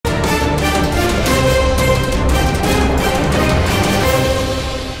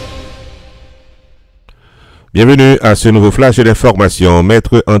Bienvenue à ce nouveau flash d'information.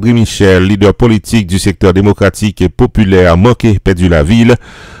 Maître André Michel, leader politique du secteur démocratique et populaire, manqué perdu la ville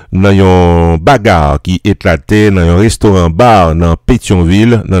dans un bagarre qui éclatait dans un restaurant-bar dans Petion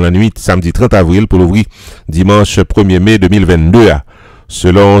Ville dans la nuit samedi 30 avril pour l'ouvrir dimanche 1er mai 2022.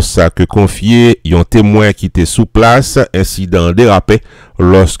 Selon ça que confié, un témoin qui était sous place, incident dérapé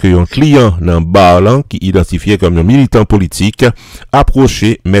lorsque un client dans le bar qui identifié comme un militant politique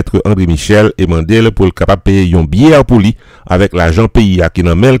approché maître André Michel et demandé pour le capable payer un bière pour lui avec l'argent payé qui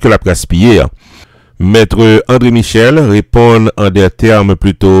n'en mêle que la presse payée. Maître André Michel répond en des termes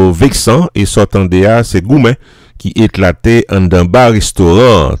plutôt vexants et s'attendait à ses gourmets qui éclatait en un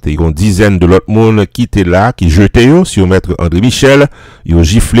bar-restaurant. Il y a une dizaine de l'autre monde qui étaient là, qui jetaient sur maître André Michel, ils ont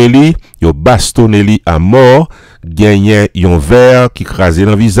giflé lui, ils ont bastonné lui à mort, gagné un verre qui crasait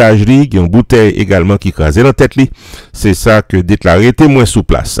dans le visage lui, une bouteille également qui crasait dans la tête lui. C'est ça que déclaré témoin sous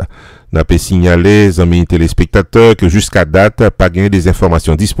place. N'a pas signalé, amis téléspectateurs, que jusqu'à date, pas gagné des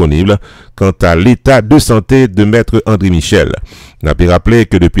informations disponibles quant à l'état de santé de maître André Michel. N'a pas rappelé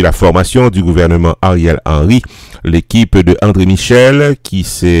que depuis la formation du gouvernement Ariel Henry, l'équipe de André Michel, qui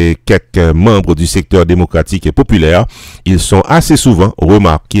c'est quelques membres du secteur démocratique et populaire, ils sont assez souvent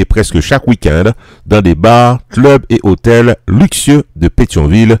remarqués presque chaque week-end dans des bars, clubs et hôtels luxueux de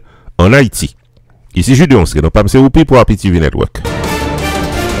Pétionville en Haïti. Ici Jude Onsre, donc pas M. pour RPTV Network.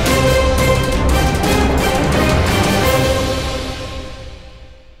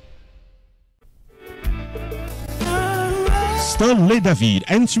 Stanley David,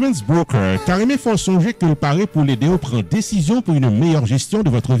 Insurance Broker, carrément faut songer que le pari pour l'aider à prendre décision pour une meilleure gestion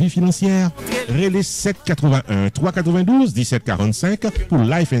de votre vie financière. Relais 781 392 1745 pour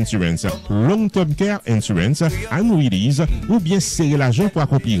Life Insurance, Long Term Care Insurance, Annuities ou bien serrer l'argent pour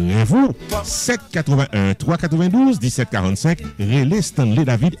accomplir vous. 781 392 1745, Relais Stanley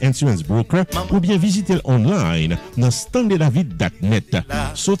David Insurance Broker ou bien visitez online dans stanleydavid.net.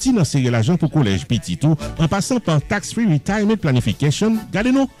 Sorti dans serrer l'argent pour collège petit tout en passant par Tax Free Retirement Planification,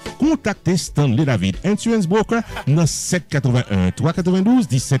 gardez-nous, contactez Stanley David Insurance Broker dans 781 392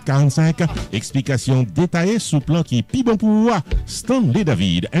 1745. Explication détaillée sous plan qui est plus bon pour vous. Stanley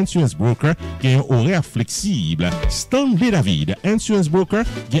David Insurance Broker qui a un horaire flexible. Stanley David Insurance Broker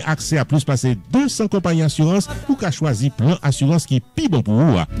qui a accès à plus passer 200 compagnies assurance ou qu'à choisir plan assurance qui est plus bon pour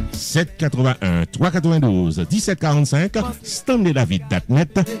vous. 781 392 1745.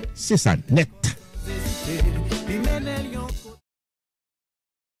 Stanleydavid.net, c'est ça net.